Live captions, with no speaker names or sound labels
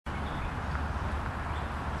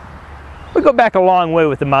We go back a long way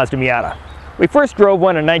with the Mazda Miata. We first drove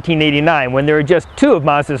one in 1989 when there were just 2 of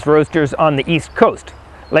Mazda's Roadsters on the East Coast.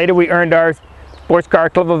 Later we earned our Sports Car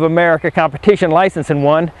Club of America competition license in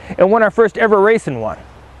one and won our first ever race in one.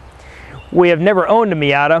 We have never owned a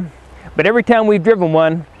Miata, but every time we've driven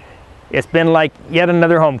one, it's been like yet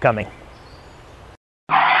another homecoming.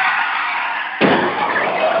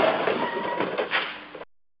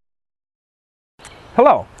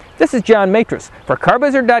 Hello, this is John Matris for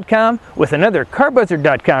CarBuzzard.com with another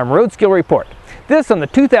CarBuzzard.com RoadSkill Report. This on the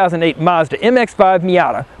 2008 Mazda MX-5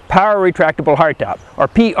 Miata Power Retractable Hardtop, or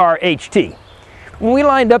PRHT. When we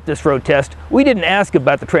lined up this road test, we didn't ask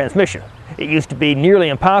about the transmission. It used to be nearly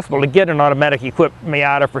impossible to get an automatic equipped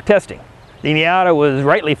Miata for testing. The Miata was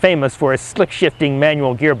rightly famous for its slick shifting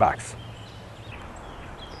manual gearbox.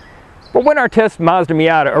 But when our test Mazda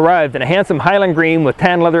Miata arrived in a handsome Highland green with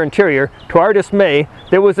tan leather interior, to our dismay,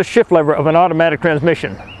 there was a shift lever of an automatic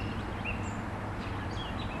transmission.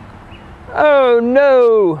 Oh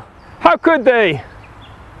no! How could they?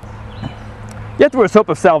 Yet there was hope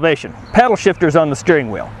of salvation. Paddle shifters on the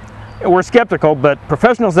steering wheel. We're skeptical, but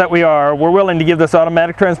professionals that we are, we're willing to give this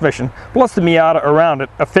automatic transmission, plus the Miata around it,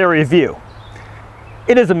 a fair review.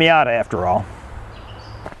 It is a Miata after all.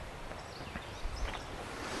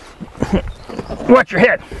 Watch your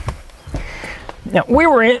head. Now, we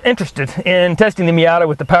were interested in testing the Miata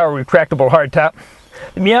with the power retractable hardtop.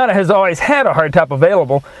 The Miata has always had a hardtop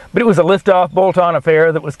available, but it was a lift-off, bolt-on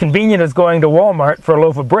affair that was convenient as going to Walmart for a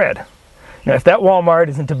loaf of bread. Now, if that Walmart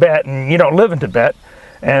is in Tibet and you don't live in Tibet,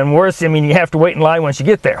 and worse, I mean, you have to wait in line once you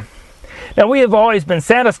get there. Now, we have always been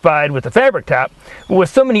satisfied with the fabric top, but with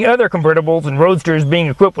so many other convertibles and roadsters being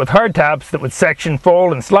equipped with hardtops that would section,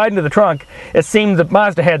 fold, and slide into the trunk, it seemed that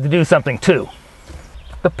Mazda had to do something too.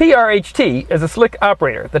 The PRHT is a slick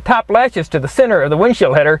operator. The top latches to the center of the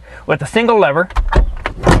windshield header with a single lever,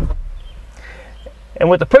 and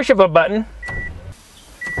with the push of a button,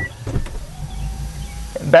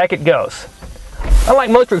 back it goes.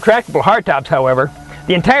 Unlike most retractable hardtops, however,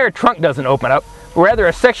 the entire trunk doesn't open up, but rather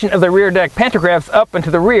a section of the rear deck pantographs up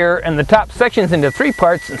into the rear, and the top sections into 3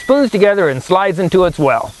 parts and spoons together and slides into its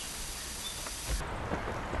well.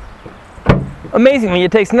 Amazingly,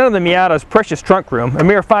 it takes none of the Miata's precious trunk room, a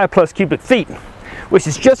mere 5+ cubic feet, which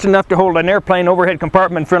is just enough to hold an airplane overhead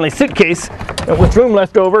compartment friendly suitcase with room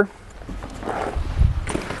left over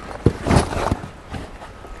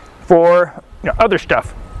for other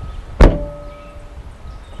stuff.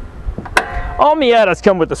 All Miatas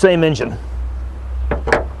come with the same engine.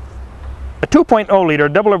 A 2.0 liter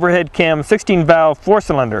double overhead cam 16-valve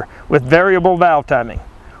 4-cylinder with variable valve timing.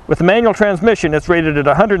 With the manual transmission, it's rated at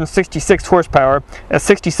 166 horsepower at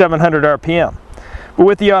 6,700 RPM. But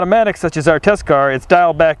with the automatic, such as our test car, it's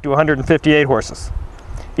dialed back to 158 horses.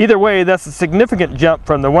 Either way, that's a significant jump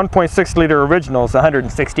from the 1.6 liter original's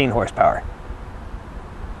 116 horsepower.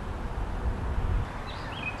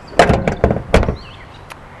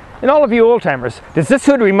 And all of you old-timers, does this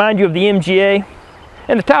hood remind you of the MGA?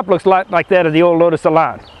 And the top looks a lot like that of the old Lotus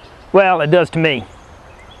Elan. Well, it does to me.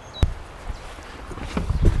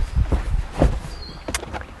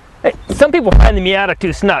 Hey, some people find the Miata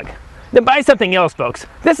too snug. Then buy something else, folks.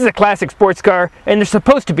 This is a classic sports car, and they're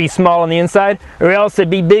supposed to be small on the inside, or else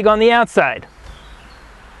they'd be big on the outside.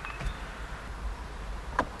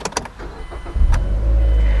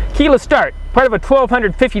 Keyless start, part of a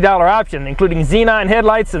 $1,250 option, including xenon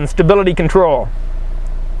headlights and stability control.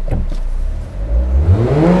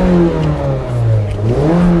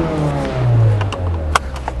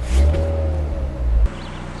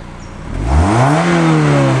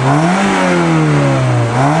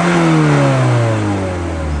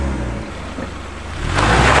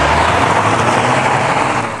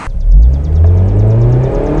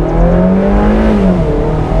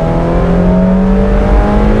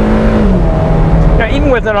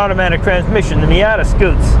 With an automatic transmission, the Miata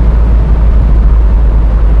scoots.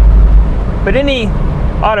 But any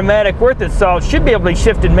automatic worth its salt should be able to be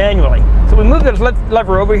shifted manually. So we move this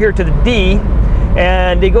lever over here to the D,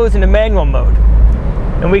 and it goes into manual mode.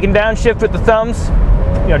 And we can downshift with the thumbs,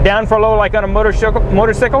 down for low like on a motorcycle,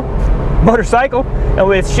 and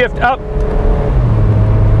we shift up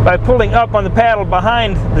by pulling up on the paddle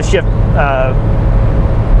behind the shift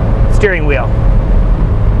steering wheel.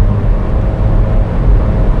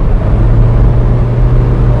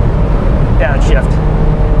 Downshift.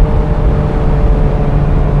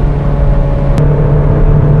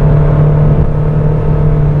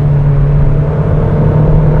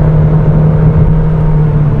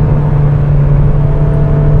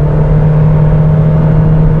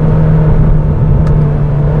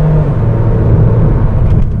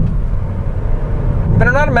 But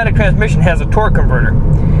an automatic transmission has a torque converter.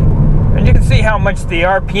 And you can see how much the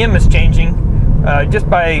RPM is changing just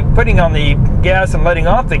by putting on the gas and letting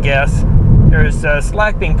off the gas. There's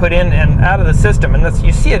slack being put in and out of the system. And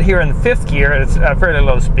you see it here in the 5th gear at a fairly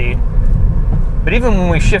low speed. But even when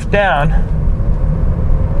we shift down,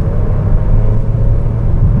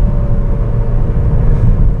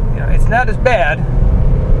 it's not as bad,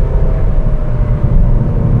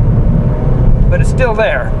 but it's still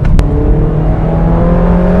there.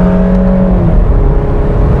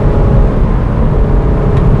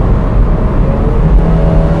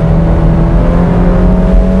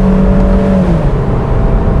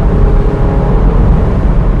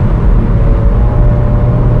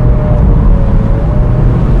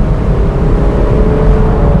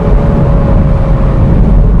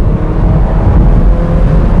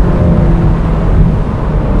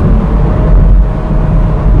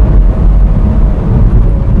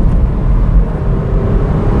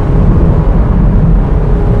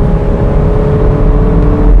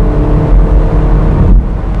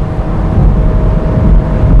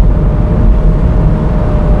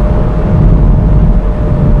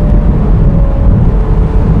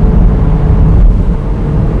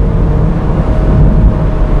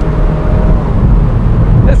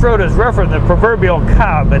 Road is rougher than the proverbial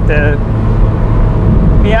cow, but the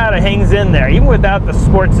Miata hangs in there, even without the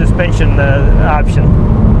sport suspension option.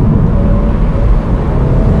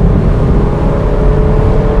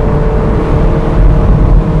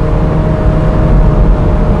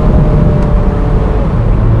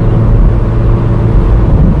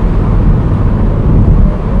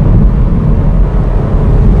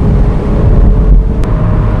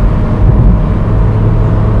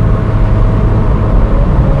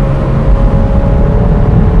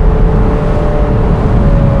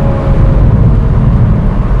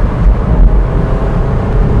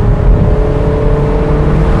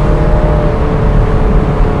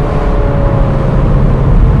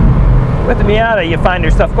 With the Miata, you find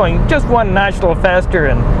yourself going just one notch a little faster,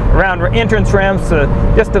 and around entrance ramps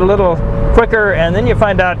just a little quicker, and then you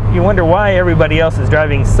find out, you wonder why everybody else is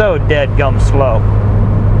driving so dead gum slow.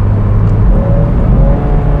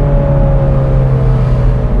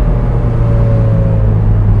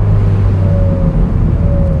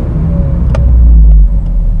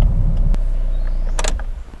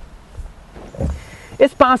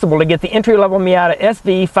 It's possible to get the entry-level Miata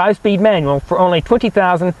SV 5-speed manual for only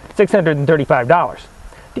 $20,635.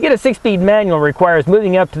 To get a 6-speed manual requires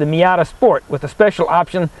moving up to the Miata Sport with a special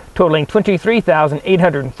option totaling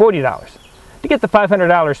 $23,840. To get the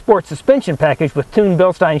 $500 Sport suspension package with tuned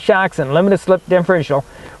Bilstein shocks and limited slip differential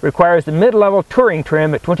requires the mid-level touring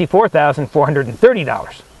trim at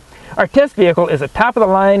 $24,430. Our test vehicle is a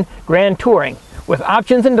top-of-the-line Grand Touring. With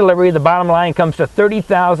options and delivery, the bottom line comes to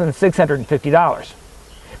 $30,650.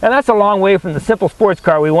 Now that's a long way from the simple sports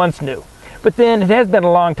car we once knew, but then it has been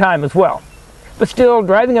a long time as well. But still,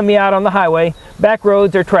 driving a Miata on the highway, back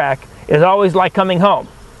roads or track, is always like coming home.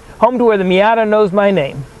 Home to where the Miata knows my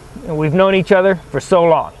name, and we've known each other for so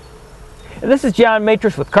long. And this is John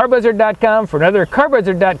Matrix with CarBuzzard.com for another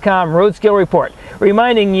CarBuzzard.com RoadSkill Report,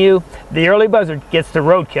 reminding you the early buzzard gets the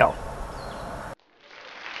roadkill.